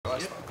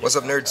What's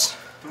up, nerds?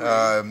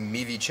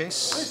 Me v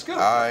Chase.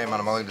 I'm on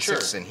a mulligan to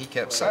 6, and he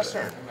kept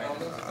 7.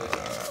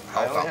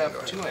 I only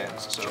have 2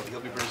 lands, so he'll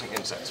be producing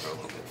insects for a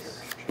little bit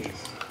here.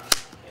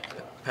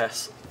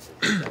 Pass.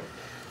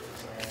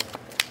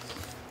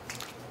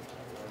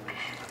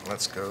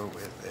 Let's go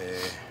with a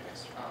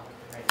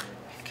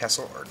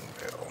Castle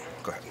Ardenvale.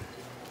 Go ahead.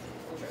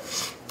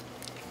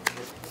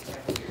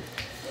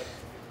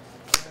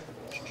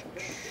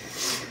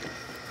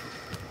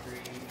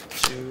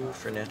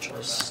 For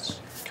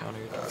naturalist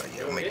countered.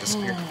 Yeah, we'll make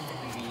disappear.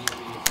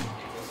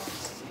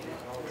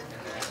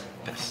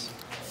 Pass.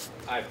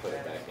 I put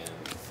it back in.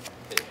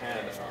 It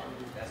had.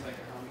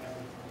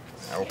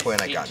 I will play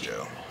an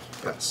Iganjo.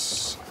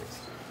 Pass.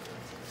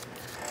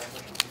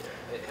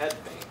 It had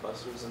bank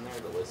busters in there.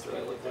 The list that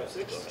I looked at.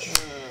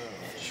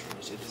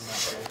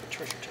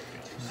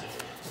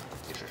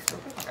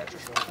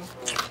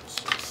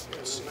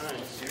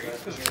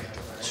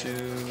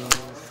 Two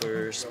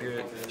for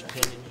spirit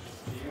companion.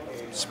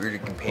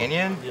 Spirited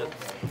Companion? Yep.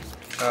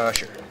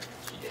 Sure.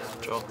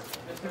 Draw.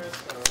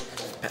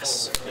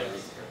 Pass.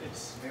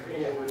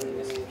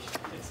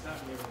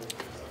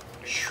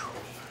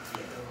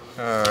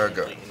 Go.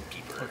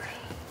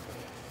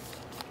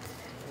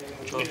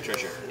 Draw.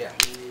 Treasure. Yeah.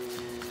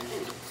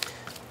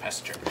 Pass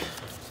the turn.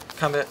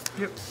 Combat.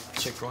 Yep.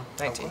 Check for one.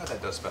 19.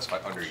 That does specify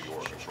under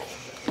your control.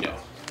 Yeah.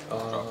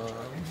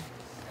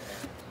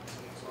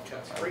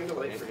 Bring the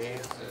light for me.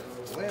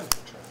 Land.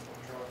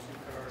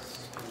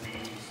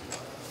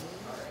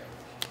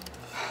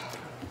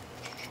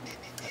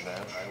 And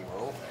then I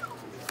will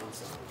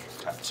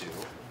tap 2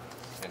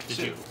 and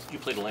 2. You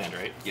played a land,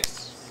 right?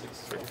 Yes.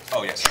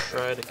 Oh yes.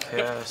 Try to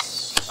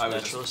cast I was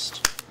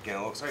naturalist.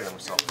 Getting a little excited on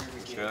myself.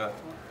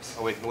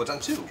 Awaken Woods on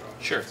 2.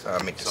 Sure.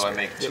 Make So I disappear.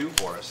 make 2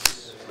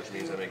 forests, which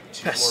means I make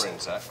 2 Pass. more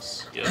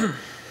insects. Yeah.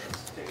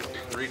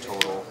 3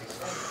 total.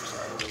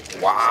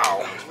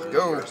 Wow.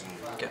 Go. Those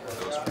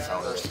for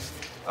counters.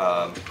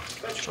 I'm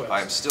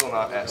still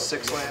not at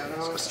 6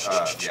 lands.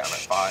 Yeah, I'm at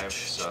 5,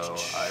 so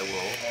I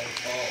will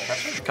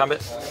cast it.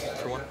 Combat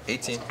for one.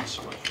 18.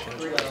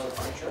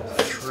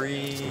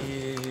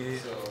 3.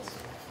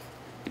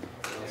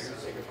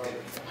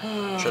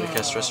 Try to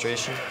cast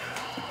restoration.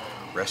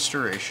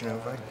 Restoration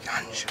of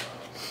Iganjo.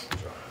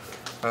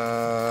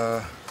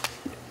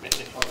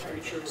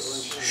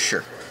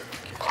 Sure.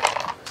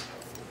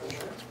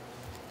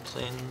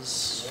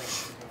 Plains.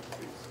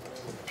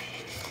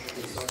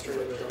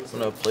 I'm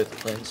gonna play the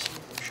plains.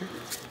 Sure.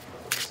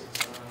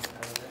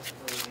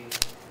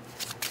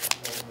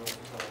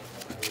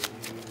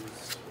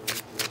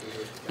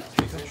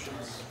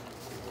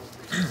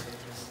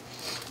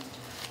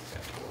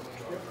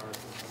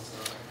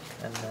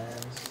 And then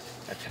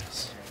I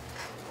pass.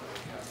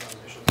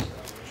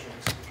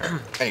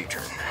 Any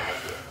turn.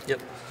 Yep.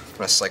 I'm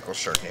gonna cycle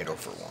Sharknado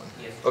for 1.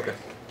 Okay.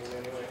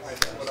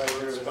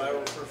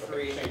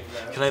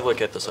 Can I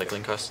look at the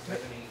cycling cost?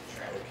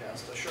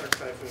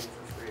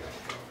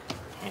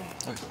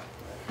 Okay.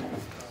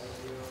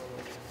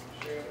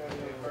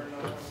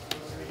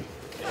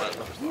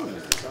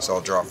 So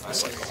I'll draw for the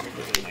cycle.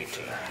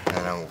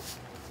 And I'll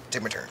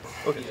take my turn.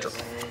 Okay. Draw.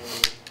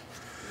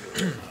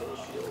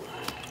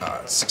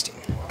 16.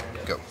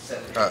 Go.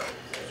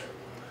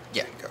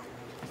 Yeah, go.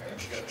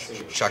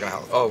 Shotgun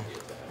Hollow. Oh,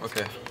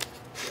 okay.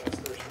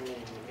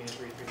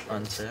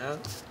 Untap.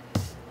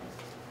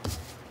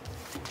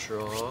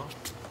 Draw.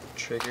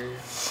 Trigger.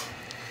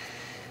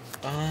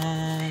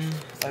 I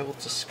will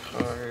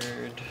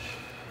discard.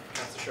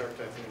 That's a shark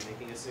typhoon,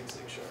 making a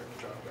 6/6 shark,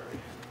 drop card.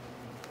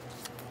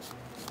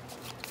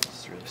 This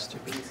is really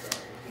stupid.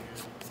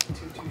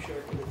 2/2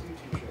 shark and a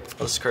 2/2 shark.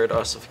 I'll discard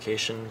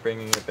Ossification,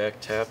 bringing it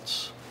back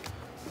tapped.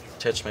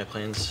 Attach my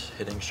planes,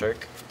 hitting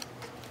shark.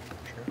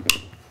 Sure.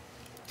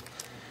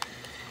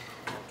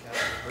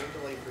 Bring the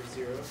light for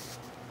 0.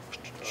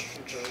 Draw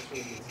 2 cards from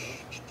the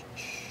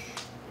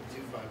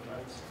do 5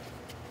 times.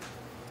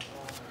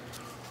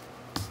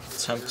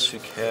 Attempt to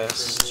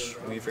cast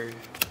Weaver.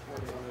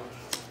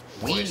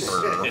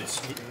 Weaver. It's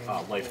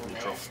life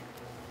neutral.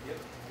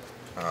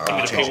 I'm I'm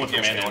gonna pay 1 for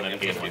mana and then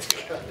gain 1.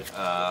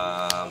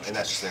 And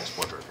that's just an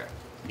explorer, okay.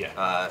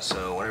 Yeah.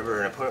 So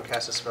whenever an opponent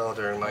casts a spell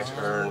during my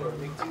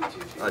turn,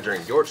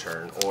 during your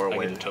turn, or I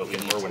when get a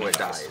token, or when it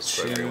dies.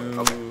 So everyone-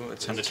 okay. To And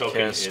attempt the to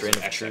token cast is Reign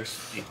of XX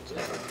Truth. equals the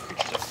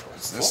creature type.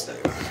 What's this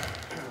thing?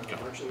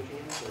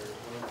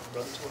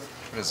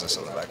 What is this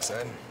on the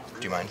backside?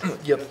 Do you mind?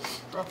 Yep.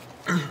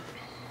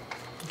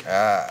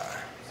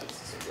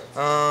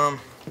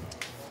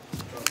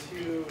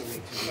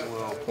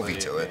 We'll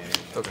veto it.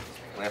 Okay.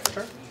 Land for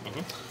turn.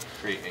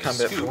 Create a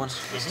Combat for scoop. 1.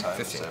 This time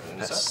 15. 7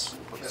 insects.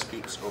 Put the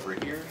scoops over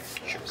here.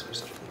 Sure. So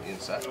the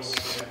insects.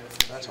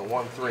 That's a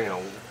 1/3 and a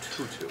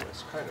 2/2.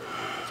 It's kind of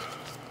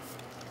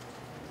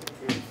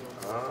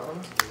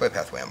Play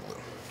Pathway on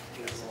blue.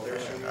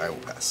 And I will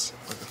pass.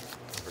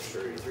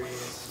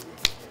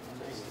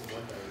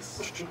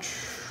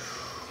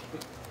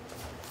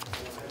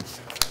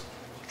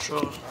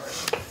 Draw.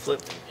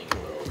 Flip.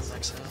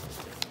 Exile.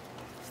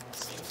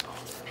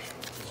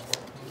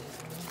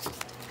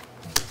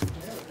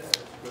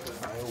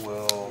 I will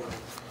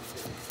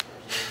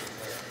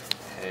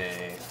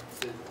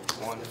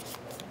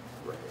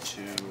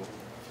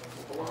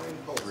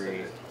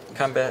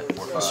Combat.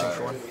 4, Swing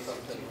for 1.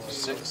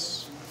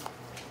 6.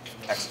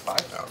 X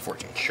 5.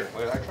 14. Sure.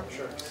 What did I try?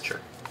 Sure.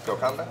 Go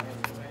combat.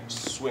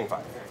 Swing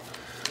 5.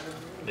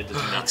 It does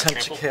not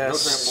Attempt to trample. No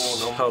cast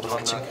trample, no Hallowed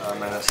Haunting.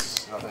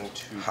 menace, nothing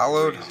too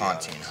Hallowed crazy.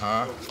 Haunting,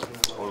 huh?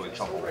 Totally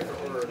chumble right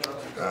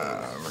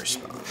there.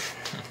 Respond.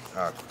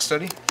 Quick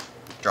study.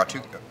 Draw 2.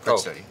 Quick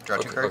study. Draw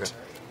 2 cards.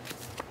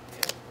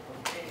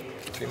 Okay.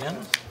 3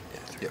 mana?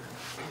 Yep.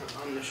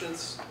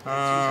 Omniscience.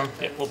 Yeah,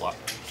 we'll block.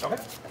 Okay.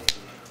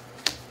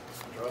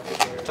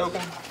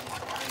 Token.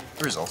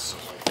 Results.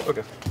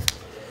 Okay.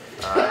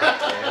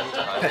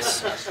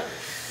 Pass.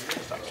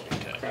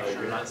 Okay.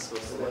 You're not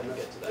supposed to let him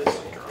get to that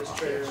point. This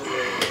trigger.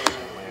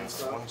 Lands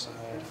to one side.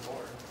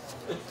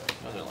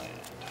 Another land.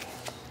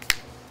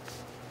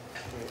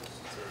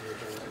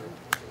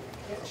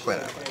 Play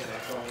that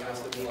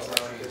one.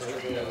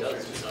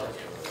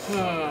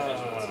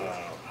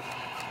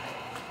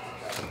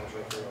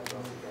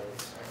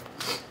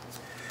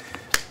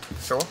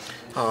 Farewell.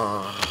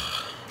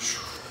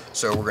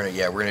 So we're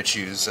gonna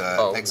choose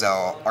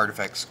exile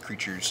artifacts,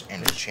 creatures,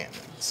 and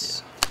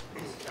enchantments.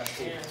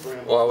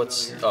 Well,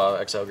 it's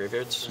exile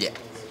graveyards. Yeah.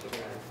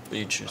 But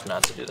you choose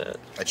not to do that.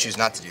 I choose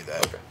not to do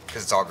that Okay.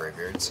 because it's all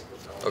graveyards.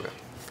 Okay.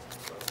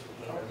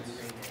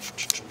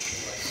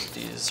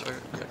 These are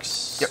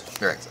X. Yep,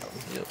 they're exiled.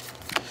 Yep.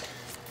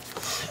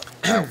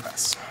 I will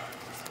pass.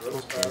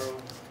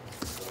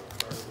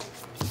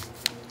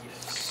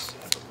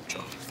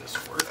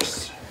 This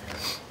works.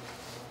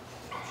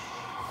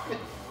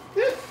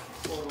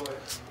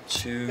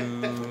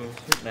 2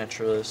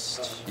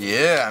 naturalist.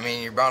 Yeah, I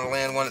mean you're bound to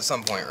land one at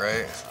some point,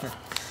 right?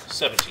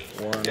 17.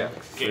 1 Yeah.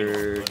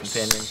 for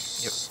companion.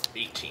 Yep.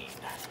 18.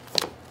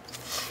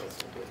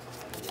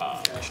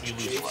 You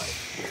lose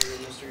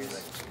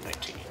life.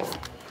 19.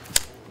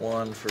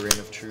 1 for Reign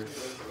of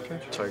Truth.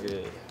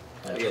 Target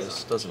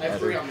naturalist. Doesn't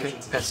matter. Okay.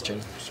 Pass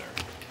turn.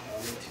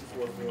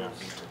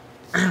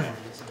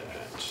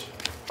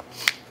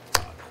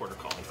 Quarter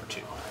calling for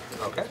 2.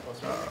 Okay.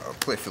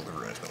 Play Field of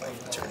Ruin at the length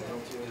of the turn.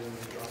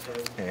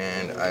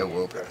 And I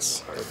will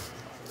pass.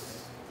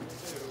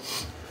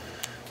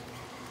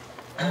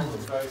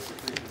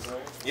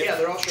 Yeah,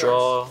 they're all sharks.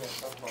 Draw.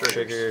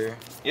 Trigger.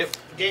 Yep.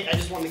 Game, I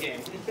just won the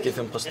game. Give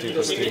him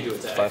 +3/+3.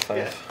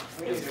 5/5.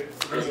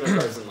 There's no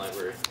cards in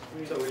library.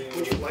 So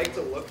would you like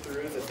to look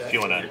through the deck? If you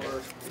wanna-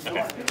 or-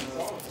 Okay.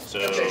 So,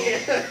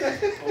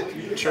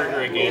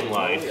 trigger a gain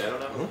life. Yeah, I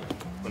don't know.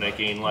 When I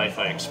gain life,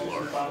 I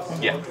explore.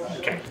 Yeah.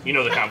 Okay, you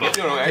know the combo.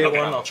 No, no, I Pay know.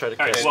 1. I'll try to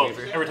Alright, cast well,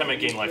 Weaver. every time I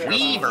gain life, you're up.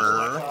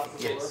 Weaver.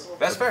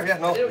 That's fair. Yeah.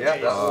 No. Yeah.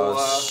 That will.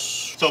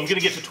 So I'm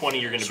gonna get to 20.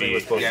 You're gonna Swing be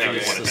with both Yeah,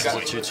 hands. yeah, This is yeah.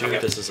 a 2/2.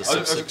 This is a I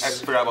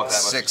 6/6. forgot about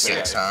that.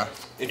 6/6, huh?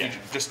 If you Yeah.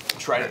 just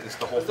try to, it's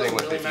the whole thing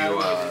with Really if matter you.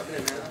 what you do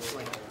in mana,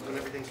 like when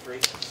everything's free.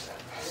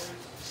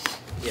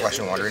 Flash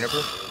and Wandering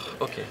Nipple.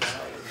 Okay.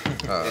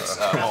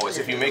 It's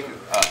if you make.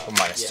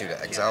 -2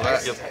 to exile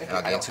that. Yep. And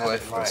I'll gain 2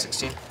 life for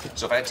 16.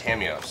 So if I had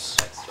Tamios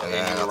and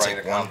then you I'll were running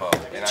the take 1. combo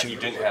and you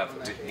didn't have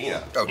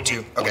Nina. Oh,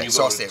 2. when Okay, you so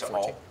go I'll stay at to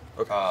 14.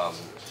 alt,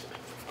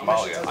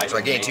 Amalia, So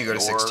I gain 2, go to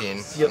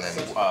 16, Yep. and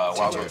then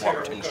Wild Earth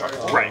Walker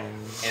indestructible. Right.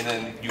 And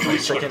then you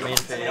Second main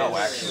phase. No,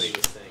 actually,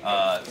 there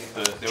Try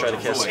was to a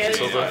cast ruling made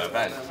Tilda. at an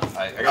event.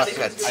 I got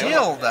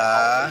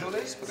Tilda.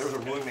 but there was a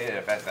ruling made at an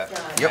event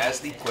that Yep. as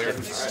the player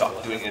who's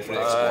stuck doing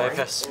infinite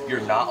pass. exploring,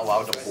 you're not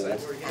allowed to hold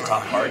the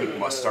top card. You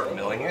must start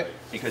milling it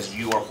because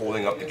you are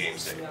holding up the game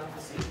state.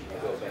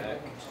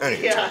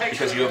 anyway, Yeah,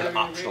 Because you have an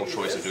optional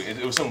choice of doing it.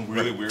 It was some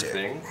really weird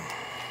thing.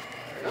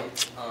 I'm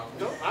just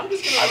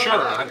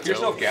gonna. I'm curious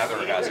to know if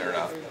Gatherer has it or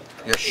not.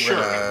 yeah, Sure.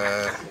 we're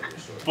gonna,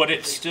 But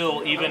it's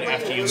still, even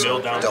after you mill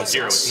down to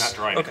 0, it's not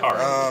drawing a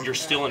card. You're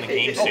still in the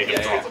game state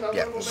of draw.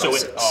 yeah, So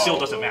it still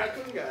doesn't matter.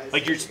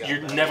 Like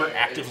you're never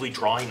actively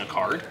drawing a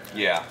card.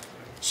 Yeah.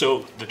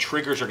 So the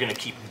triggers are gonna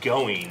keep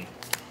going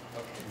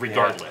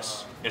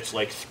regardless. It's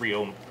like 3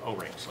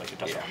 O-rings. Like it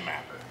doesn't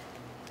matter.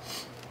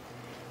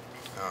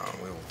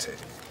 we will take.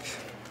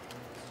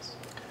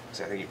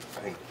 See, I think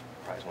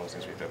probably it's one of those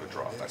things we have to have a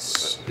draw effect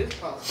with it. It's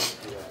possible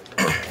to do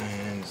that.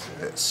 And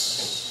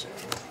this.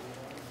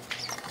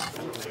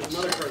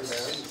 Another card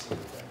there.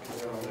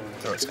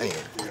 Oh, it's any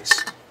of this.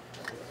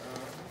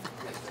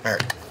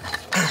 Alright.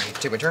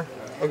 Take my turn.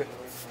 Okay.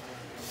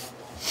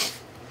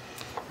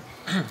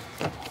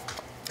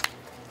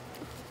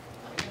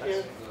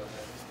 Yeah.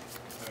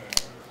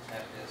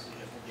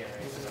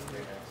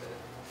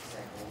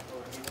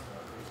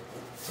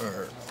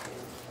 Alright.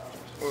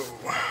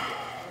 Whoa.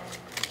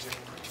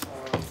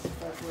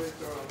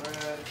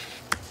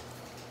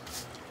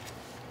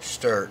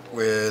 Start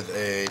with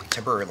a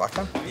temporary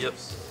lockdown. Yep.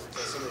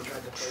 Somebody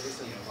tried to play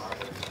this in the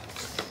model.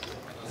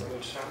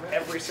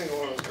 Every single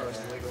one of those cards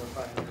is legal in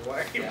 500. Why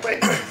are you playing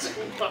this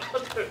in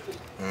model?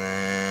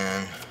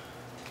 And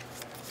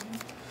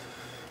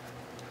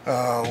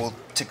then we'll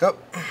tick up.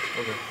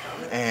 Okay.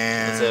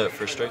 And That's it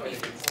for strike.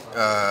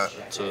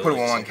 So put a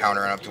 1/1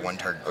 counter on up to one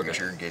target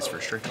creature and gaze for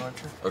a strike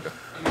launcher. Okay.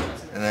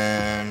 And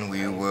then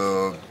we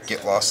will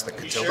get lost the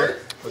Catilda.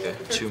 Okay.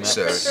 2 maps.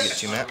 So you get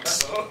 2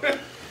 maps.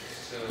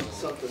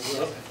 Something's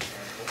up.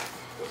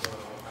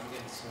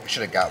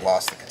 should have got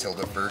lost the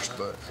Catilda first,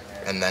 but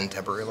and then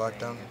temporary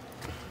lockdown.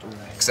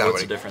 What's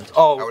the difference?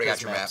 Oh, I would have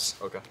because got your maps.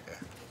 Okay.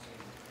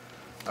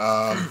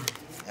 Yeah.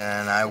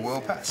 And I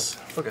will pass.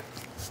 Okay.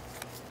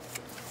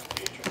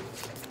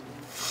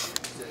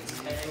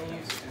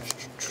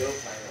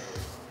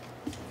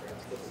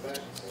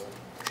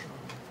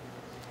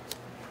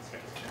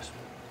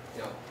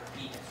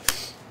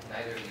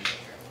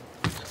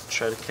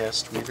 Try to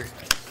cast Weaver.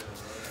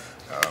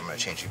 I'm gonna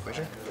change the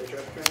equation.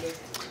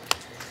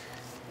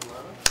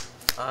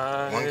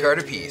 I One card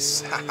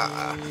apiece.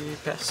 Haha.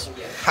 Pass.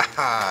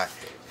 Haha.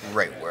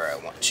 Right where I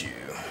want to.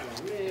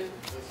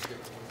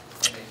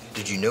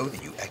 Did you know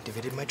that you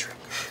activated my trap?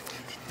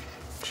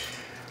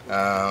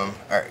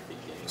 Alright.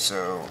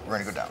 So we're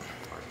gonna go down.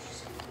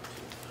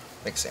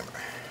 Make samurai.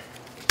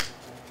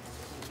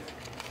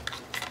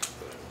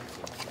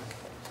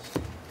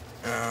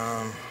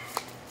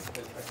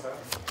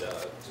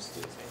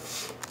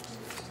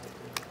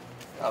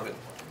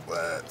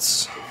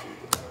 Let's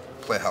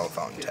play Hollow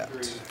Fountain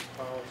tapped.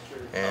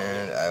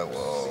 And I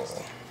will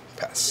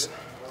pass.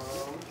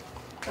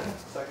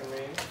 Second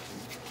main.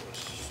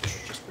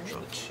 Just bring in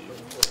 2.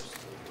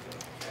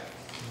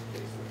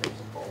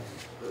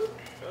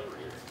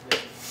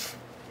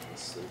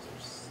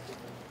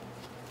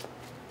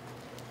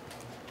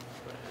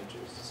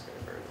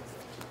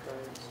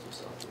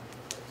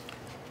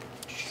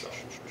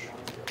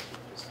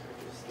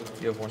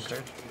 You have one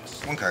card?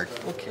 One card.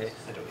 Okay.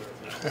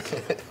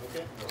 Okay.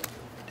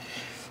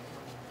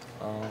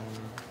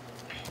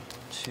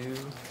 2.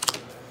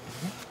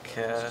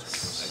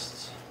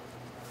 Cast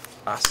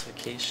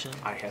Ossification.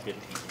 I haven't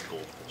eaten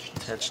goldfish.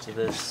 Attached to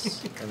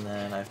this, and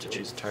then I have to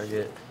choose a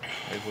target.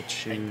 I will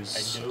choose I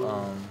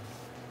know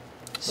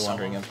the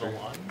Wandering some of the Emperor.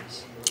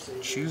 ones,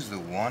 Choose the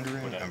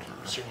Wandering but I'm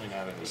Emperor. certainly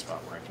not in the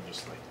spot where I can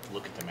just like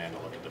look at the mana,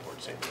 look at the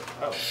board, say,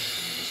 oh, and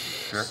just do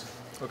Sure. this.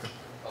 Okay.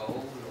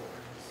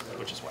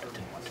 Which is why I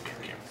didn't want to pick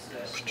him.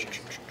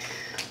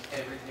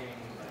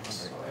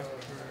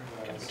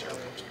 Kind of a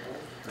terrible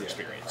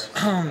experience.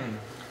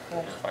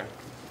 Fine.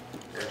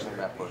 Here's the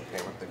map book.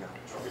 Came with the gun.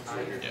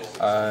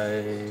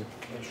 I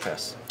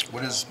pass.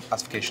 What is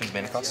Ossification's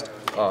mana cost?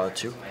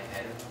 2. You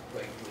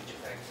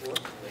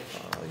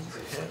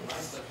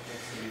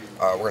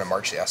have. We're gonna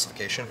march the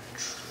Ossification.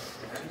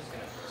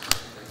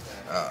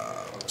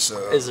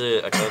 So Is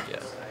it a card?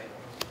 Yeah.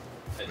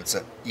 what's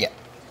that? Yeah.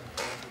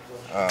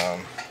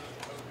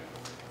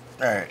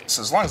 Alright,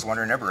 so as long as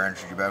Wandering Emperor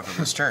enters your battle for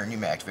this turn, you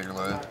may activate your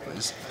load,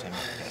 please.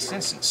 Cast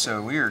instant. So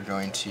we are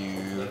going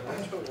to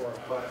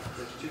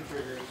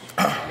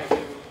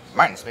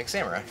minus make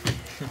samurai.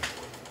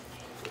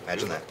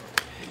 Imagine that.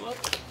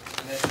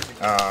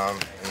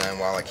 And then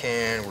while I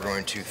can, we're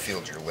going to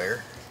field your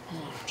lair.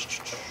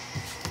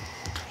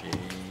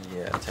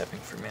 Yeah, tapping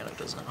for mana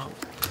doesn't help.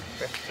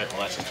 Okay,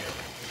 well, that's just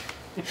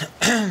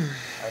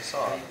I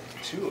saw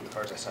 2 of the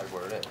cards I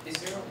sideboarded in.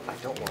 I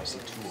don't want to see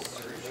 2 of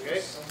them.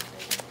 Okay.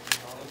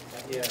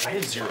 Yeah. I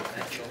had 0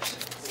 creatures.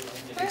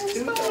 That's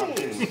fine.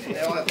 They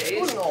all have It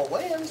wasn't all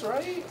lands,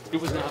 right?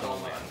 It was not all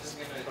lands.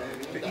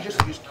 But you just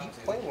keep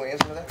playing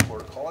lands into that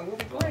quarter calling, you'll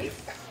be great.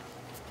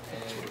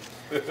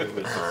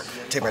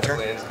 Take my turn.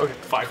 Lands. Okay,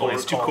 5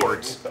 lands, 2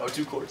 chords. Oh,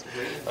 2 chords.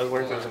 I was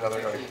wondering if there was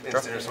another like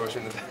instant or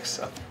sorcery in the back,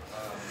 so.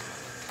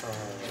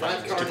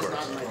 That card is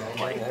not in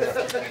my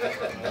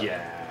hand.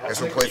 Yeah. I guess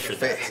we'll play for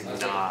face.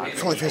 Nah.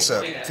 Fully face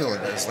up. Field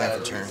of this land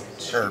for turn.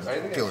 Or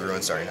Field of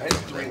Ruin, sorry. I had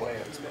 3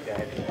 lands, but yeah, I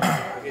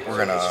didn't. We're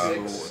gonna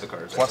 2 of the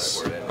cards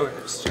plus. I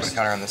sideboarded in. Gonna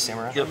counter on the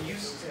samurai. Yep.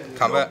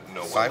 Combat.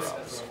 No 5.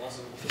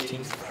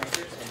 15.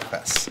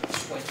 Pass.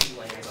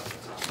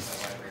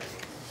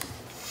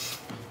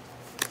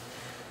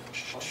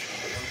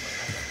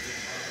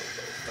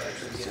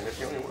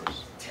 Significantly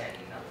worse.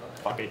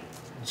 I paid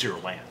 0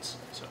 lands.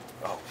 So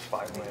Oh,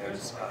 5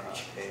 lands,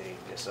 a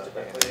Nissa, and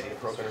a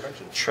Proc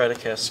Intervention. Try to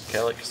cast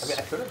Calyx. I mean,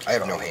 I could have. I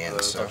have no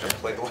hands, so.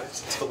 Play the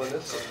lands until the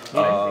Nissa.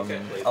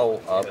 I'll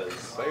up to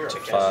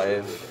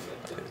 5.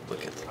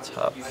 Look at the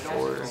top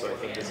 4.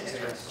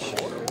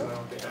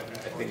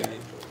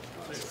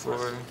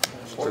 4.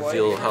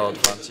 Reveal Hallowed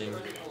Haunting.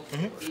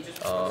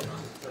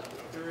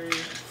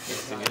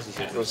 thing is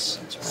it Goes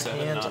to my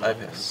hand. I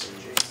pass.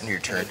 And your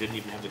I turn. didn't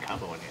even have the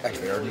combo in hand.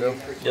 Activate Ardenville.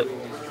 Yep.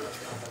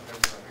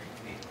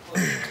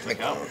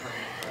 Make Oh,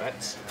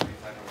 that's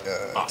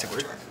take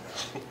awkward.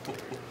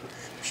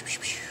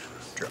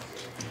 Draw.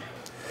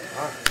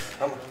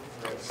 Come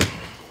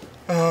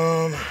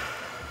on.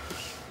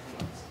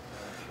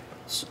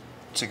 Let's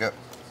take up.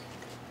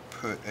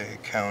 Put a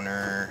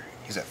counter.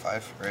 He's at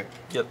 5, right?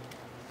 Yep.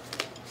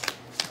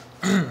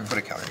 Put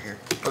a counter here.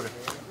 Okay.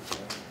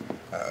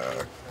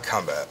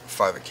 Combat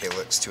 5 at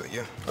Calyx, 2 at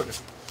you. Okay.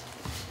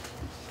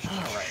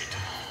 Alright.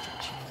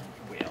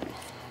 Well.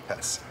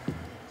 Pass.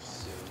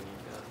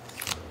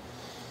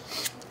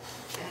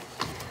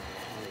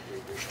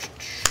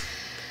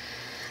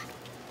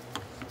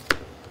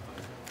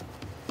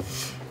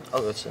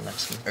 I'll go to the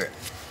next one. Okay.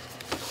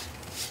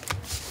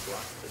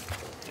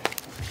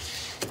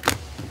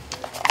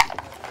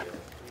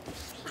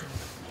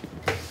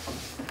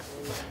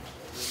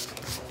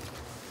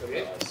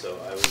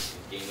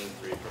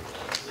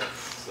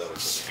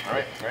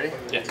 Alright, ready?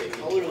 Yeah.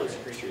 Colorless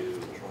creature.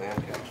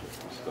 Land capture.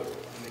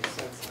 Makes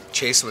sense now.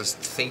 Chase was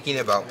thinking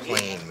about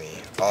playing me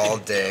all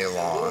day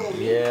long.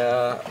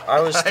 Yeah, I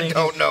was I thinking.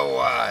 don't know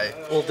why.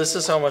 Well, this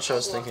is how much I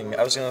was thinking.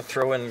 I was gonna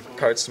throw in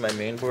cards to my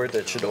main board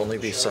that should only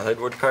be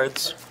sideboard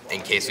cards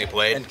In case we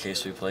played, in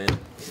case we played,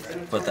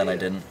 but then I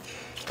didn't.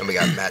 and we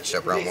got matched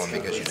up round 1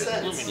 because you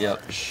didn't.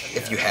 Yep.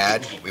 If you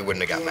had, we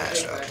wouldn't have got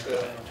matched up.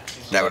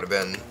 That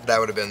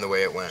would have been the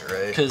way it went,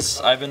 right?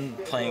 Because I've been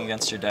playing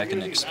against your deck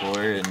in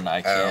Explorer, and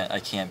I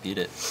can't beat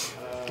it.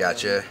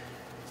 Gotcha.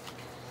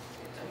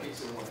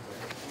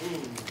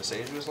 The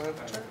Sage was land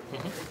capture.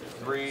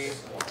 3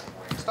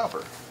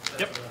 Stopper.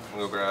 Yep.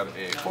 We'll grab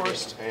a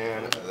Forest,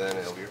 and then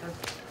it'll be your turn.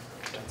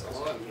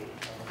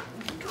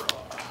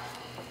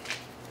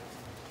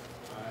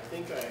 I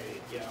think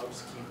I'll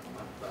just keep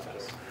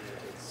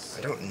that.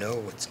 I don't know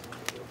what's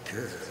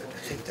good. I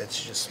think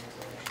that's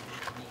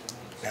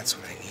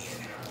what I need.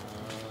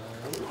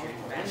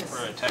 We're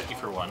gonna attack you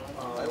for 1.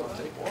 I will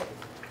take 1.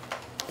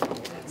 Going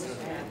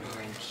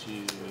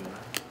to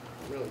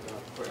Really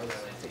not.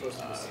 It's supposed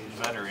to be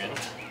veteran.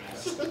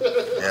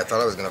 Yeah, I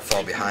thought I was gonna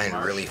fall behind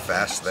really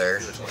fast there.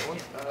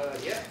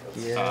 yeah.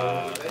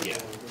 Yeah. Yeah.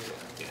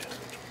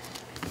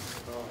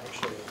 Oh,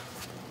 actually.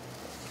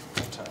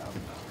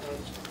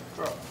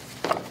 Draw.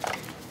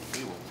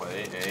 We will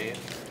play a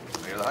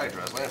Mayor of the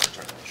Hydra as land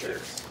return. Sure.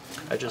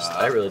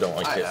 I really don't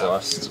like Get have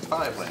Lost.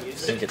 5 I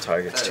lands. think it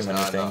targets That too is many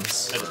not enough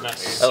things. for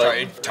That's a- not-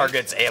 It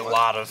targets a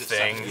lot of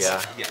things.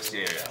 Yeah. Yes,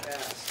 yeah.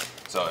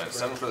 So it's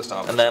 7 for the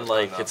stomp. And then,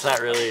 like, it's not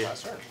really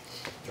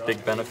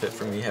big benefit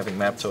for me having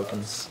map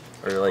tokens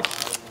or like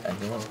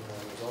anyone.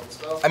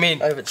 I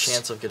mean, I have a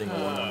chance of getting a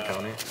 1/1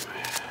 counter.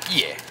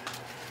 yeah.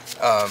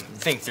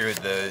 Think through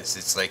this.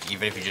 It's like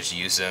even if you just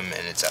use them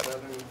and it's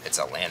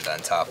a land on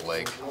top,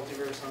 like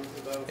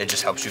it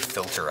just helps you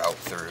filter out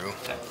through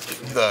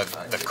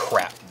the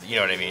crap. You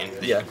know what I mean?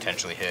 That Yeah. you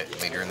potentially hit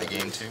later in the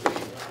game too.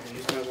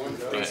 Use my one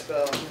free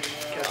spell.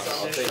 Cast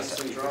Omniscience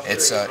and draw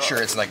It's 3. sure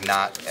it's like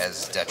not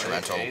as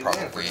detrimental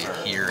probably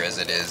here as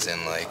it is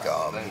in like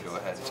Then go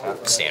ahead and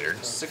tap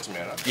standard. 6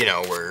 mana. You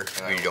know where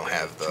you don't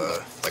have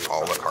the like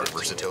all the card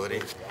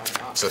versatility.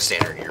 So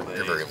standard, you're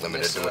very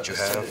limited to what you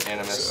have.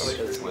 Animus So.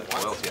 with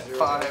loyalty at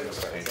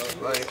 5. Page 2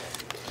 life.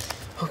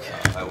 Okay.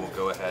 I will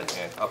go ahead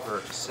and up her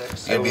to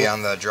 6. You'd be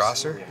on the draw,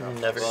 sir?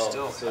 Never.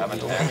 Still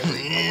haven't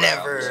actually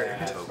Never.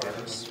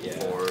 tokens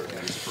for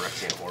these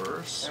Phyrexian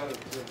Horrors.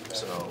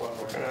 So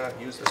we're gonna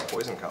use this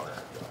poison counter.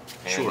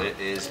 And it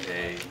is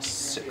a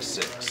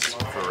 6/6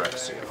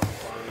 Phyrexian.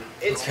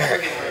 It's Okay.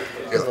 pretty hard,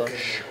 Good luck.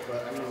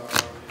 but I mean,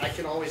 I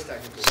can always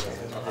technically play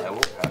it. I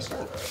will pass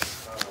turn.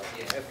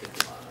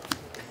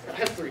 I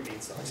have 3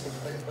 beat stocks.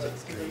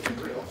 It's gonna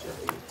be real.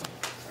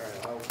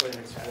 Alright, I'll play an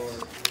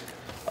Explorer.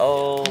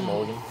 Oh,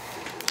 Mulligan.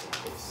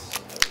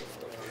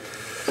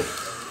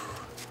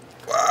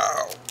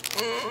 Wow.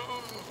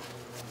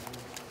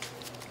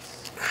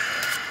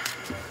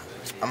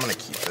 I'm gonna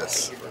keep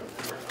this.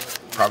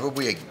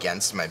 Probably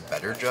against my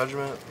better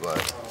judgment,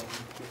 but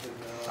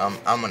I'm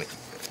gonna keep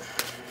it.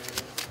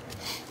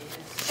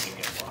 You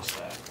get lost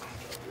that.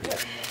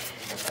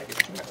 I get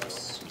 2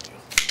 maps.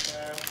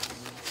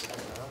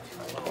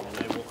 And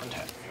I will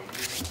untap.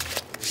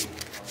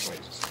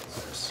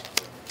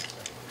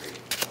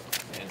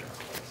 And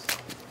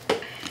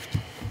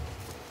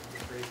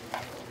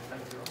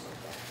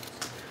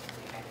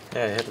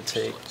Yeah, I had to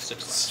take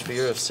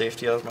Sphere of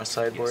Safety out of my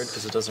sideboard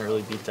because it doesn't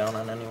really beat down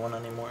on anyone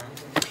anymore.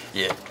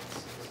 Yeah.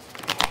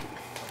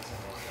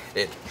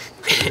 It,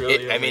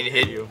 really I mean,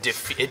 overpaid you.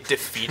 it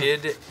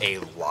defeated a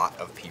lot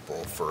of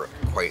people for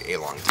quite a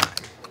long time.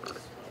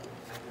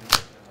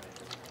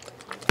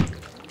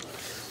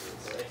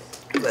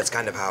 That's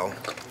kind of how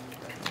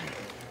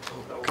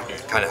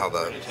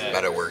the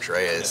meta works,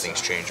 right? As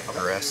things change up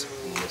our ass.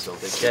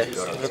 Okay,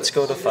 let's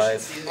go to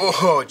 5.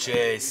 Oh,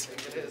 jeez.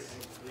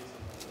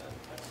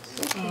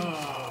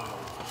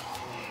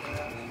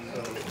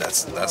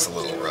 That's a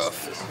little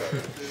rough.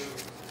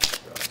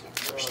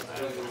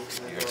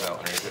 You guys out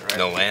underneath it, right?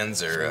 No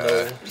lands or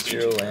No,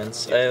 0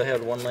 lands. I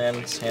had 1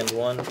 land, hand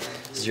 1,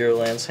 0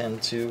 lands,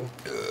 hand 2.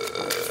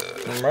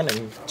 I'm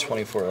running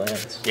 24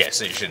 lands. yeah.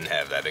 So you shouldn't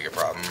have that big a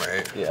problem,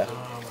 right? Yeah.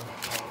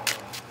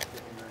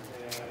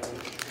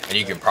 And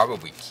you can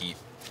probably keep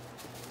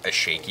a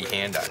shaky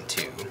hand on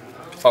 2.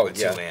 Oh, With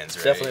 2 yeah. lands,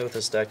 right? Definitely with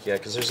this deck, yeah,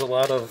 because there's a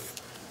lot of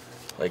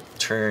like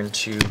turn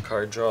 2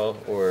 card draw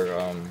or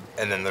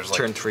And then there's like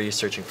turn 3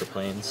 searching for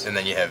planes. And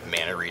then you have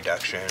mana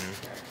reduction,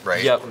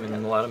 right? Yep, I mean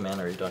a lot of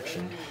mana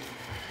reduction.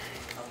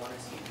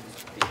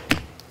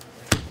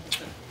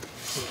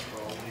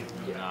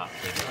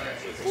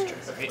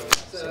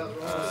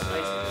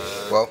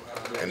 Well,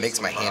 it makes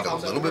my hand a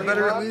little bit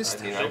better at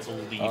least. I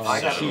believe Oh, I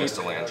haven't he- missed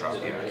a land drop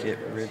yet. Get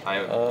rid.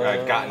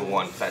 I've gotten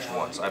 1, fetched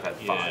 1, so I've had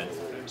 5.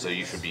 So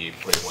you should be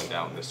putting 1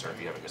 down this turn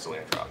if you haven't missed a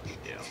land drop.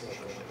 Yeah.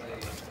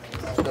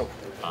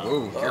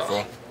 Ooh,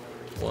 careful.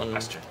 1.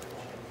 last turn.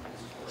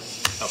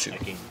 Oh, I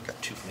gained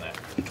 2 from that.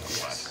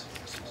 25.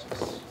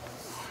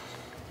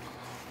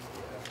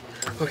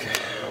 Okay.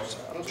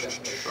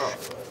 Draw.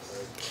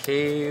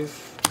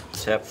 Cave.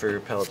 Tap for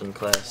Paladin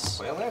class.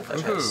 Play a land I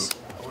first.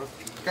 pass. I would have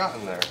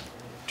forgotten there.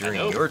 During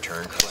know. your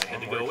turn. I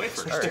had to go away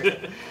first.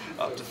 Alright.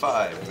 Up to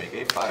 5 and make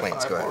a 5/5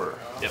 Plains, go ahead. horror.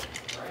 Yep.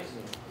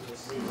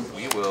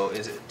 We will.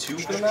 Is it 2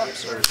 for the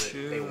maps or is it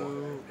a 1?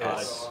 Two.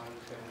 Yeah,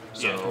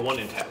 So- one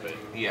and tap it.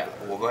 Yeah,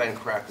 we'll go ahead and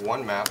crack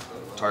one map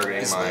targeting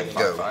This my way,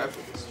 go. 5/5,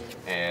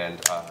 and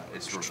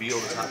it's reveal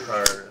the top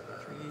card.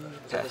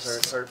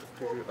 Pass.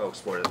 Oh,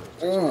 explored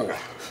it. Ooh.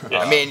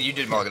 I mean, you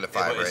did mulligan to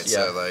 5, but right? it's-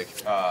 So, like,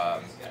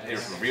 It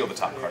reveal the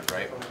top card,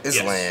 right? this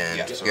Yes. land,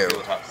 Yeah, so go. reveal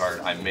the top card.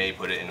 I may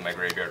put it into my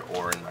graveyard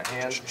or in my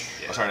hand.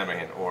 Oh, sorry, not my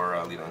hand, or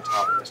leave it on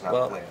top if it's not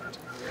Well, land.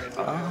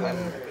 I'm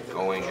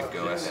going to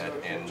go ahead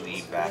and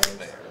leave that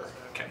there.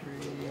 Okay.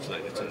 So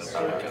that gets in the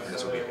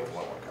This will be a 1/1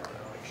 card.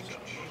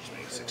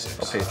 So, 6/6.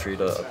 I'll pay 3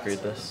 to upgrade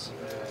this.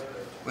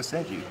 What's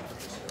that, you?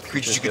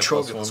 Creatures Just you get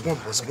control +1. get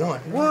 +1/+1.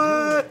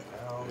 What?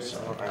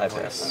 So I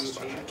pass.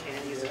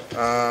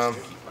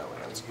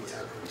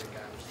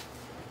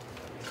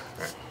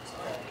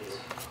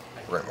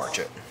 We're gonna march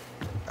it.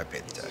 I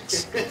paid the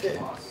tax.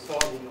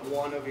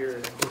 One of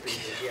your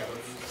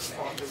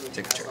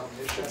Take the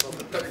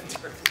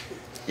turn.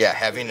 Yeah,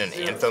 having an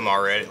anthem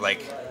already,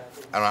 like,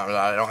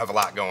 I don't have a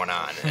lot going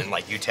on, and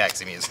like you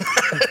texting me is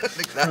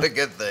not a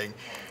good thing.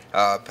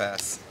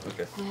 Pass.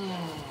 Okay.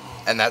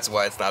 And that's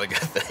why it's not a good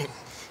thing.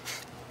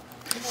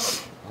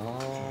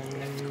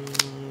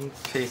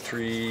 Pay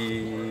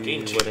 3.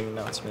 Gain 2. Wedding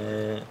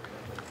announcement.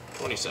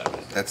 27.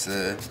 That's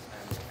a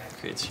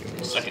Creates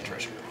humans. Second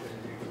treasure.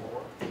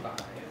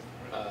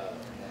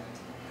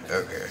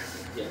 okay.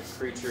 Yeah,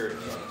 creature and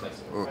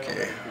testing.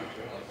 Okay.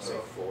 So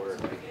 4.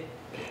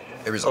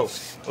 It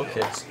resolves.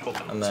 Okay.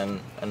 And then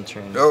end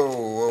turn. Oh,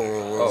 whoa,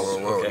 whoa, whoa, whoa,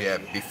 whoa. okay. Yeah,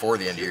 before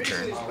the end of your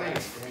turn.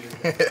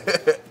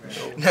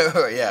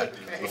 No, yeah,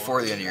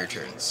 before the end of your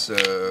turn.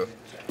 So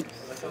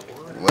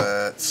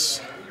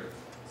let's.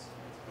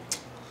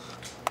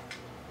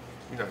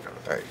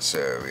 Alright,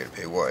 so we gotta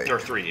pay white. Or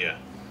 3, yeah.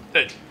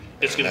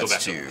 It's gonna go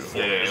back. That's 2.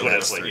 Yeah, yeah, So yeah.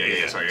 that's Like, 3. yeah,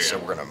 yeah. So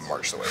we're gonna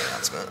march the way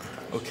announcement.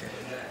 Okay.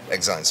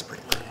 Exiling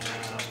Supreme.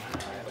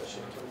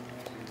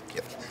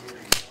 Yep.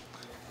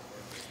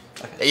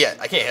 Yeah,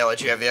 I can't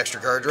let you have the extra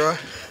card draw. You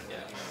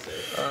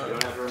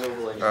don't have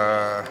removal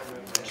anymore.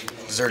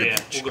 Deserted Yeah,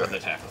 Beach. we'll go Go ahead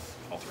and ahead. attack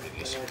all 3 of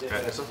these.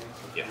 Okay, this one?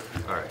 Yeah.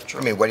 Alright. I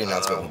mean, wedding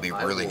announcement will be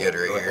really good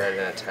right Go ahead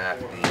here. and attack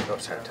the. Oh,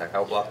 sorry, attack.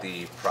 I'll block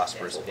the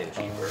Prosperous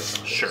Innkeeper.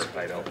 Sure.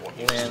 I don't want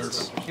to Lands.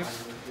 disturb him.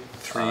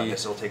 3.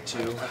 This will take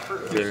 2.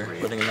 Their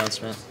wedding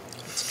announcement.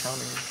 It's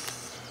counting.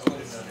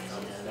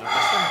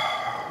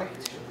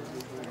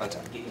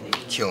 Untap.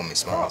 Kill me,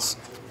 Smalls.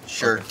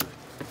 Sure.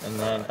 And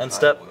then end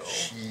step.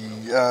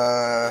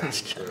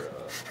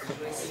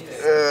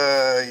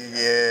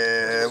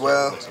 Yeah,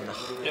 well,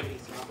 Yep.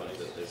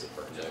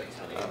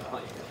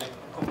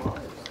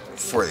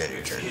 before the end of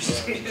your turn.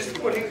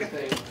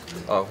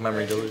 Oh,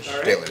 memory deluge.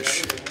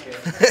 Deluge.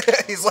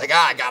 He's like,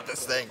 I got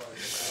this thing.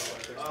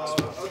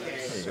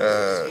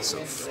 So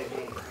 4.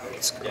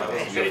 Let's go.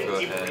 We'll go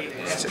ahead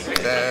and Take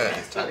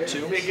that. tap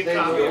 2 and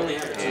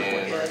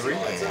 3.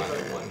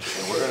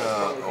 And we're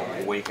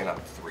gonna awaken up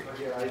 3.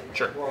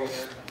 Sure.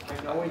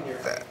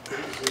 That.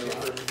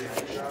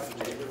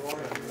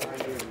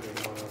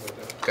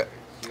 Okay.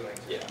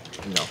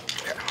 No.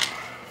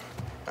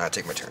 Okay.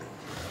 Take my turn.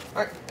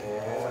 Alright.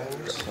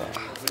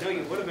 You know,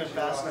 you would have been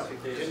fast enough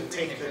if you didn't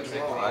take the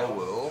draw. I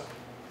will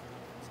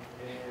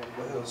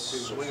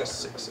swing a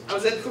 6. I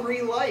was at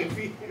 3 life.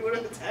 You would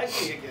have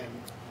attacked me again.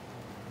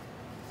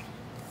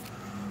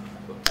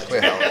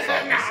 Wait, how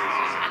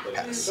the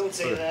Pass. Don't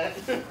say that.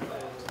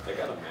 I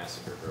got a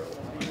massacre girl.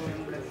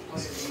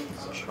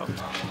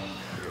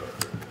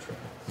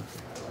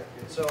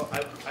 So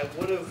I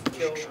would have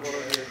killed one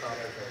of your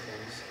combat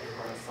tokens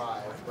on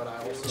 5, but I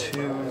also 2.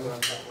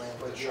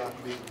 land with shock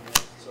me,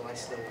 so I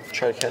still win.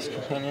 Try to cast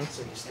Companion.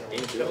 So you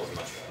still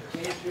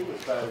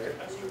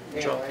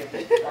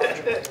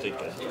Take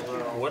that.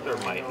 What are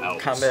my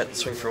outs? Combat,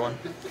 swing for 1.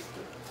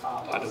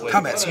 By the way,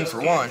 Combat swing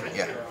for 1.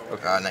 Yeah.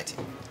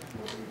 19.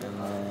 And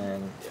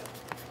then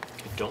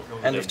I don't know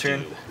what End I of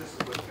turn. do,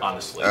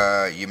 honestly.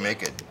 You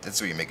make it. That's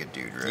what you make a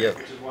dude, right? Yep.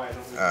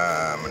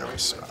 I'm gonna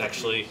restart.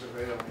 Actually,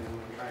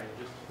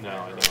 no,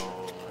 I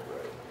know.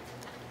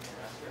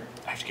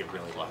 I have to get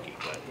really lucky,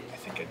 but I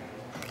think it.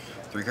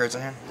 3 cards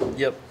in hand.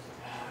 Yep.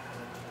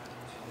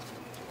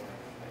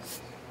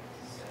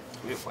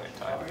 We have plenty of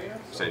time.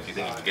 So if you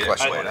think you can get it, Flush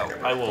play it it out.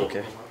 out. I will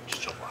Okay.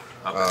 just chill block.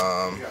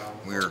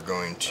 We're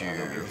going to.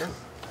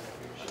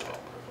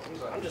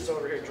 I'm just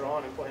over here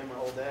drawing and playing my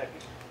whole deck.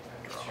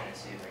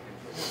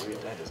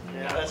 That is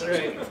Yeah, not. that's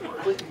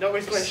right.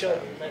 Nobody's playing Shield,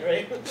 is that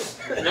right?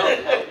 No,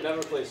 I've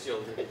never played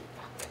Shield.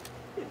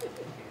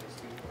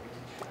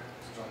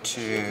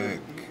 Tick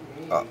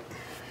up.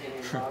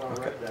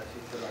 Okay.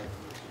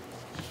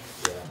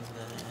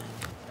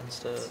 End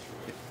step.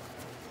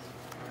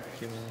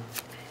 Human.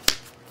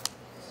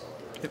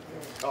 Yep.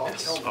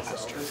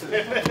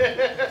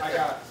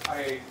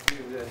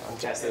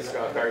 Cast this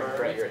draw card,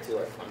 right here at 2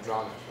 life. I'm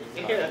drawing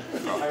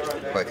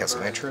it. Like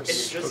castle cantrips.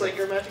 It's just like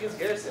your Magic is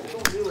Garrison. You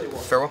don't really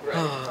want Farewell.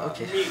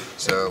 Okay.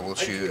 So we'll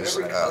choose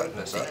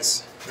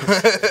these.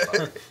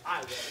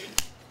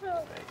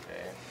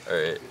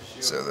 Alright.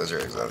 So those are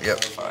exiled.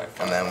 Yep.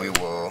 And then we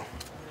will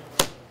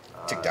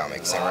tick down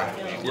make Samurai.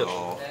 Yep.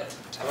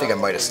 I think I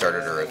might have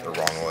started her at the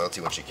wrong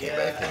loyalty when she came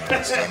back in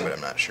this game, but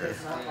I'm not sure.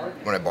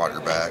 When I bought her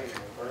back.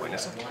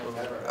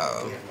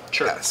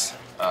 Pass.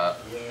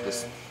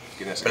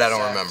 But I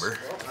don't remember.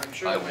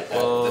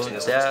 Well,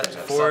 that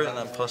 4 and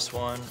then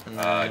 +1. And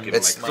then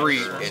It's 3.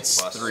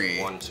 It's 3.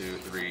 1, 2,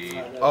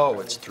 3. oh,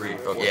 it's 3.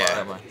 Okay. Yeah.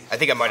 Never mind. I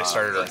think I might have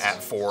started her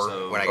at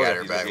 4 when I got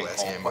her back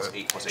last game, but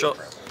Joe,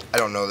 I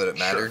don't know that it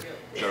mattered.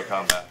 Go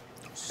combat.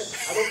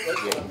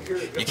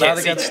 You can't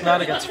see.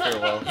 not against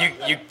farewell.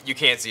 You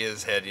can't see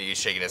his head. He's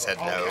shaking his head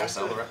no.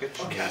 Sell the wreckage?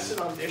 Cast it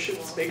on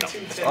Dishes, make it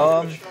 2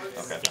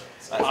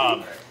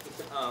 Um.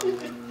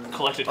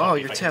 Collected. Oh,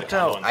 you're tapped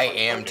out. I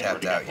am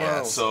tapped out.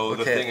 Yes. So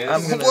the Okay, thing is,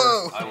 I'm gonna-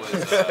 Whoa. I was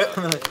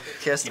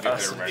Cast Keep it there,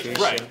 Ossification.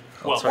 Right.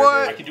 Well, I'll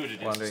target I can do it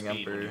at Wandering instant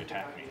speed when Emperor. you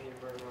attack me.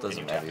 Doesn't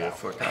And you matter tap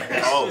if we're out.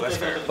 contest. oh, that's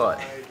fair. But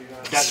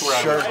That's where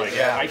I Sure, was like,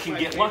 yeah. I can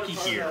get lucky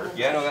here.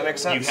 Yeah, no, that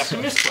makes sense. You have to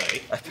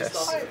misplay. I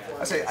pass.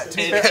 I say, to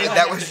be And- fair,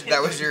 that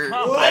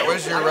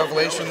was your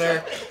revelation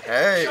there.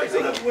 Hey,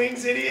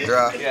 Wings, idiot.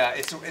 draw. yeah,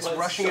 it's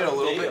rushing it a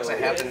little bit because I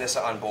have the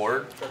Nissa on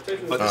board,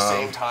 but at the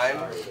same time,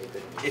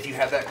 if you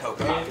have that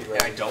Coco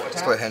and I don't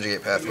attack, Split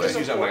Hengate Pathway. just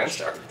use on my end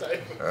step.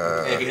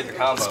 And if you hit the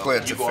combo,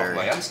 split you to go off fairy.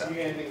 my end step,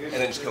 and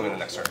then just kill me in the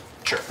next turn.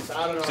 Sure.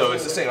 So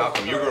it's the same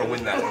outcome. You're going to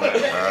win that no matter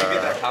what. If you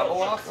get that combo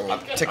off, I'm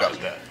Tick up.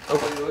 dead.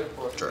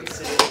 Draw.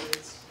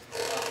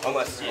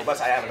 Unless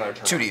I have another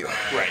turn. 2 to you.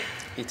 Right.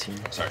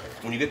 18. Sorry.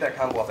 When you get that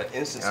combo off at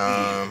instant speed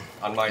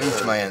on my move to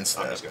turn, my end I'm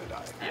step. just going to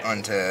die.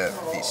 Onto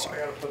these 2.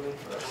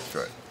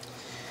 Draw.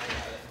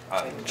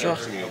 Draw.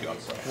 Assuming you'll be on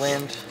the play.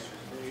 Land.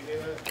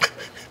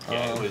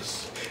 Yeah, it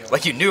was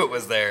Like you knew it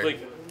was there. like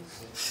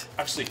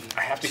obviously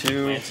I have to keep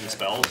Two. lands and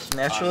spells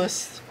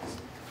Naturalist.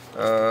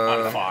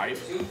 on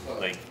 5.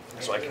 Like,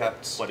 So I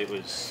kept but it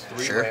was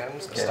 3 Sure.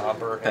 lands, the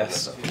Stomper, and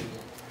Pass. Nissa.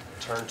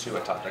 Turn 2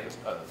 and top deck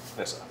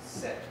Nissa.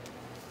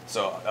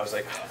 So I was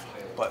like,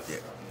 but Yeah.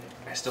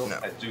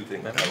 I do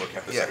think that I would have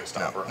kept the Yeah. second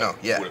Stomper. No.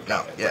 Yeah. Would have No.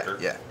 gotten it Yeah. quicker.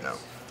 Yeah. No.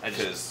 I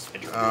Because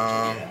just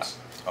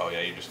oh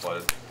yeah, you just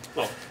flooded.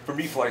 well, For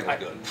me, flooding is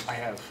good. I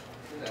have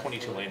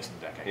 22 lands in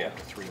the deck. I Yeah.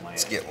 kept 3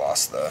 lands. Get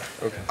lost the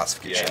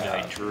ossification. And then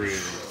I drew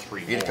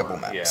 3 You get a couple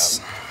more. maps.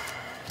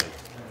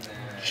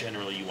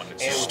 Generally, you want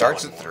to And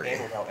Starts one at more. 3.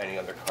 And without any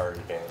other card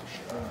advantage.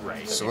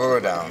 Right. So we'll go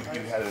down.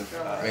 You had an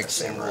Make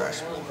Samurai.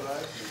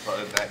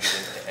 but that you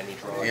didn't hit any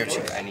draw. You have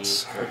 2 any.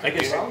 maps. I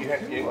guess You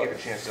didn't get a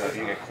chance to. You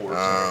didn't get chords.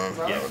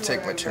 I'll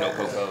take my turn. No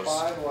Cocos.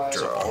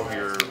 So all Draw. of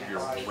your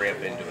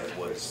ramp into it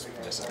was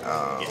missing.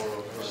 yeah,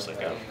 it's just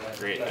like, oh,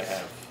 great, I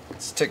have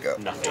Let's tick up.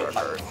 nothing. Draw a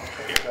card.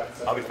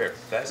 I'll be fair.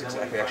 That's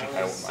exactly actually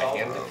kind of what my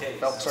hand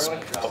felt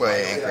starting.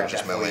 Play anchor,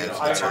 just my land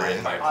for the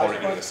turn. My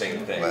opponent doing the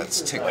same thing.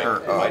 Let's tick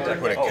her up.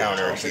 Put a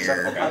counter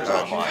here.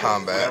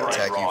 Combat.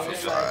 Attack you for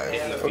 5.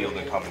 Hit in the field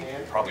and coming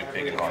probably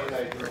big and hard.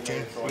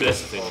 13. But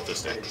that's the thing with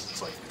this deck.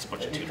 It's like it's a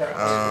bunch of 2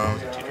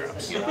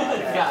 drops. 2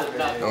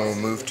 drops. I'll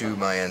move to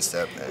my end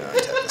step and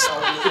untap this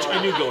one. Which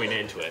I knew going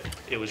into it.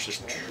 It was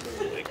just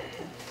like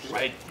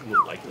I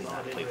would likely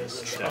not play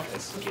this deck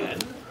again,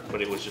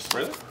 but it was just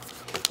really.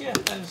 Yeah,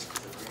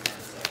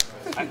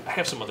 I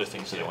have some other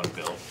things that I want to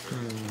build,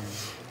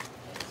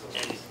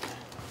 and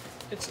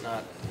it's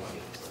not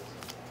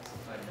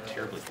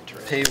terribly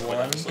interesting. Pay but 1.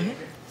 honestly,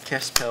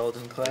 Cast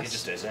Paladin It class.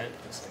 just isn't.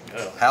 It's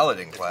like, oh.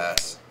 Paladin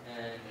class.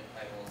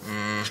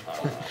 I'm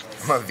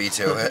gonna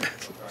veto it.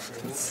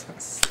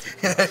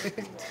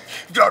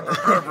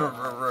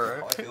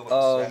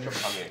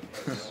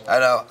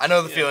 I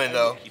know the feeling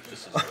though. Keep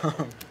this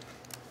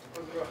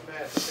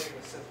as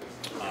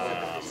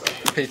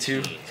Pay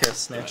 2.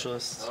 Cast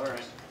Naturalist.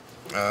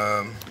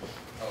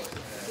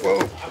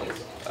 Whoa.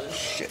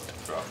 Shit.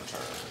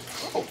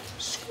 Oh,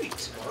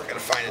 sweet. We're gonna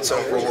find its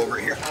own roll over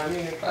here. I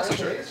mean, it kind of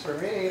is for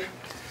me.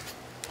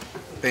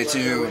 Pay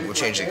 2, we'll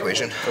change the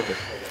equation. Okay.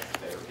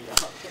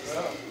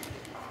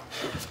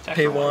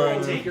 Pay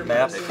 1.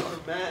 Map.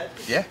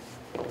 Yeah.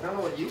 I don't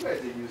know what you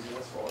guys are using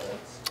this for.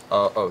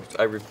 Oh,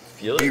 I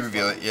reveal it. You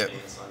reveal it, yep.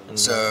 And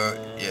So,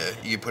 then- yeah,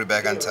 you put it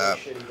back on top,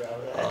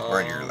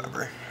 or in your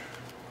library.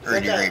 Or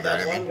in your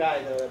graveyard, I mean.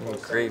 in the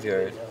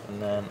graveyard,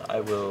 and then I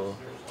will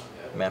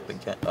map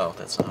again. Oh,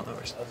 that's not how that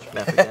works.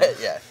 Map again.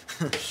 Yeah.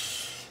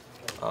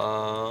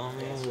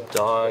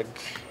 Dog.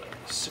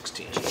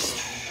 16.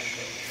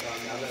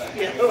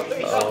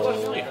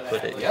 I'll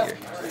put it here.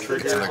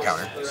 It's another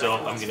counter. So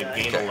I'm going to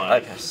gain a I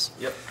life. pass.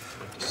 Yep.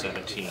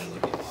 17.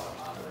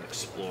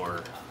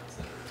 Explore.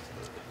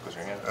 Goes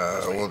your hand.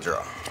 We'll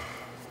draw.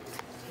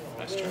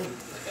 Next turn.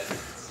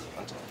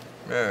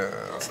 No,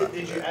 let's not do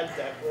Did you that. add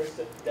deck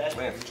list, deck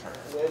Land turn.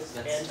 list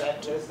and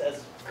deck list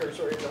as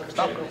cursory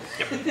Stop.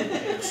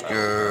 Let's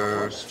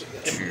go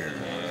to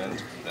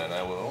And then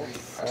I will.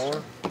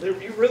 4.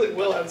 You really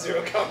will have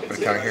zero comments. Put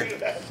a counter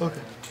here.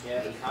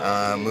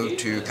 Move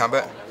to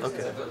combat.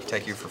 Okay.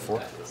 Attack you for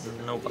 4.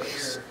 No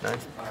bugs.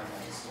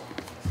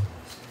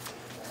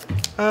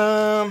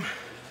 9.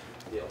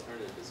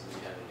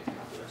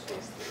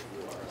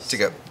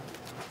 Stick up.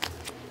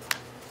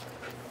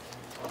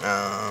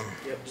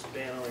 Yep, just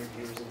ban all your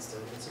viewers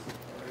instead. It's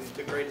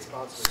the greatest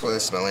possible. Play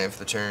this my land for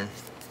the turn.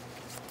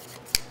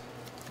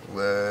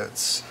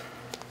 Let's.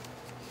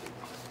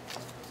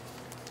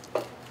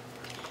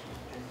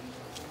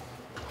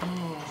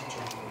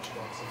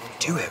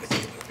 Do have a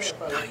deluge.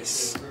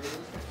 Nice.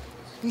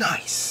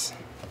 Nice.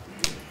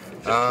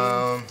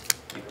 I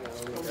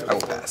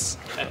will pass.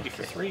 Happy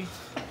for 3.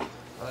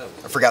 I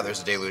forgot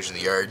there's a deluge in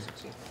the yard.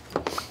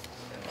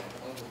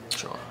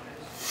 Sure.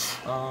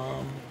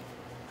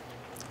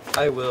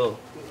 I will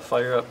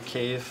fire up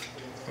cave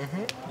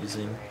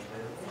using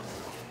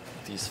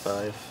these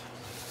 5.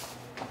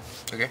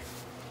 Okay.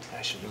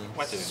 I should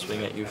what did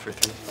Swing at you for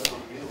 3.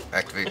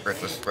 Activate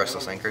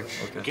Restless Anchorage.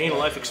 Okay. Gain a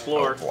life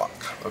explorer. Block.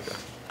 Okay.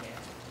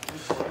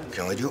 You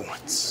can only do it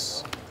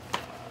once.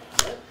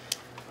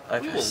 I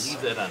We will pass.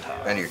 leave that on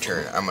top. End of your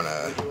turn. I'm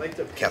gonna Would you like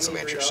to Castle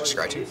pay Mantress to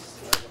scry 2.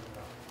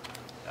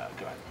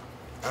 Go ahead.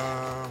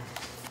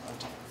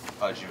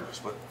 Did you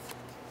split?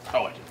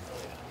 Oh, I did.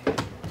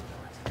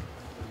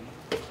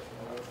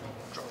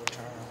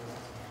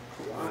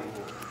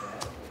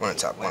 One at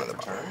the top, one at the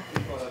bottom.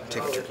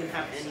 Take a You turn. can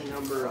have any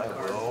number of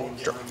cards. in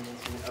Draw. one.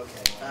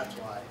 Okay, that's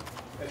why.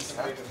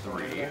 Tap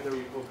 3.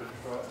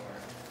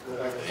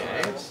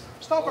 Okay.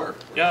 Stopper.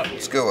 Yep.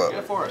 Let's go Yeah,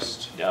 up.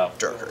 forest. Yep.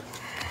 Draw a card.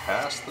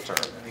 Pass the turn.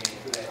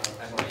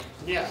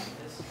 Yeah.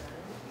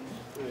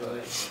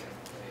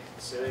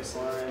 Silly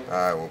slime.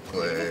 I will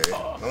play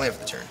my land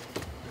for the turn.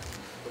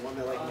 The one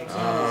that like makes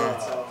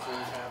itself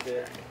and tap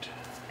it.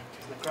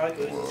 Necrotic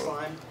Ooze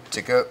slime.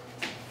 Tick up.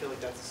 I feel like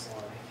that's a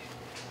slime.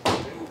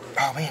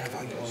 Oh man, I've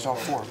only used all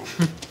 4 of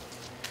them.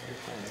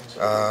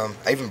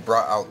 I even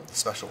brought out the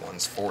special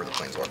ones for the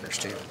Planeswalkers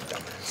too.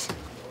 Dumbass.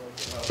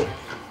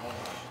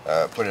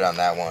 Put it on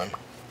that one.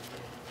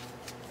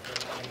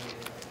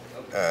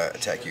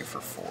 Attack you for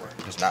 4.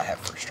 Does not have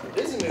first strike.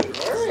 Busy move.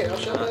 Alright, I'll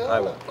shut that I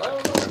up.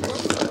 won't.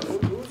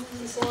 Who's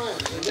the slime?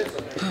 They're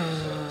different.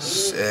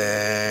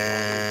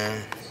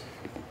 And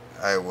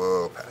I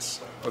will pass.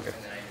 Okay.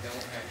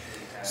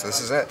 So this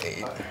is at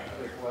 8.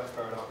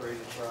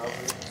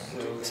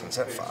 And this one's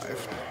at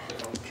 5.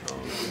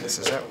 This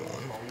is at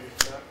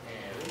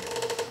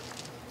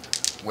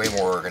 1. Way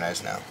more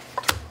organized now.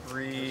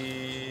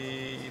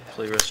 3.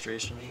 Play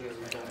restoration.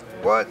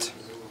 What?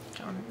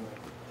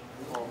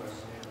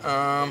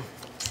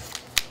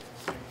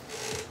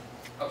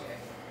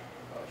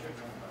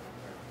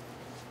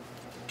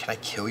 Can I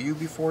kill you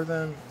before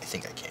then? I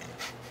think I can.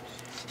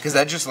 Because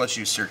that just lets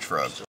you search for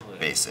a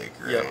basic,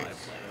 right? Yep.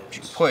 You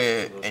can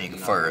play it, and you can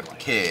fire up the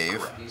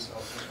cave.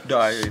 No,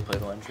 I already played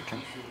the land for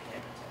turn.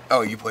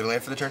 Oh, you played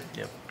land for the turn?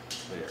 Yep.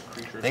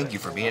 Thank you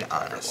for being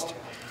honest.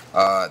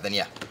 Then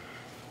yeah.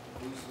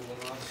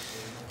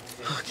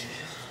 Okay.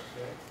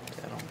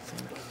 Yeah, I don't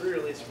think.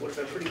 Pre-release would have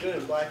been pretty good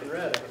in black and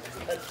red.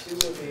 That 2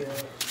 would be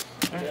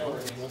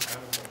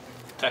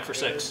Attack for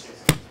 6.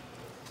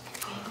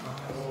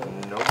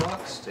 No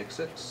blocks. Take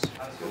 6.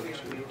 Go to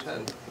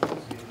 10.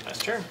 Nice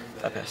turn.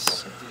 I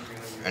pass.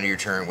 End of your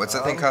turn. What's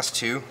that thing cost?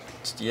 2?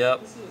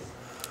 Yep.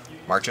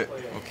 March it.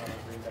 Okay.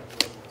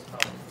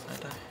 I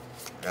die.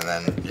 And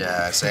then,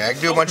 yeah, say I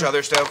can do a bunch of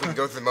other stuff. We can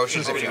go through the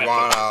motions if you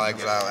want. I'll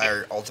exile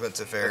our Ultimate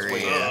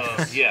Teferi.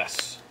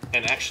 Yes.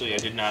 And actually, I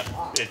did not.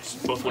 It's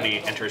both when he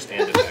enters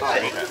and attack,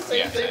 right?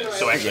 Yeah.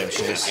 So actually, Yeah,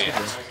 she is.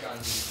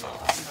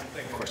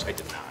 Of course, I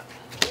did not.